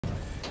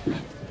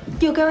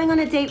You're going on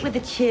a date with a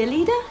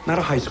cheerleader? Not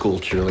a high school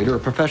cheerleader, a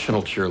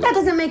professional cheerleader. That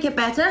doesn't make it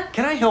better.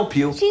 Can I help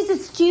you? She's a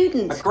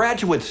student. A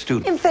graduate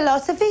student. In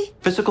philosophy?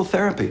 Physical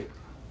therapy.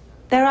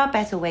 There are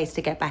better ways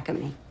to get back at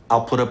me.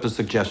 I'll put up a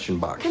suggestion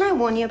box. Can I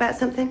warn you about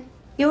something?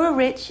 You're a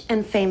rich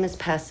and famous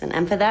person,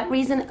 and for that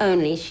reason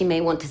only, she may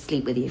want to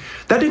sleep with you.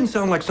 That didn't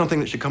sound like something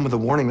that should come with a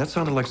warning. That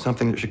sounded like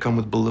something that should come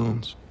with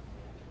balloons.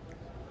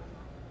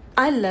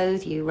 I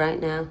loathe you right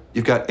now.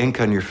 You've got ink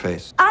on your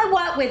face. I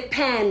work with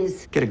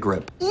pens. Get a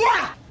grip.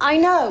 Yeah, I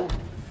know.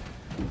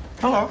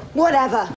 Hello. Whatever.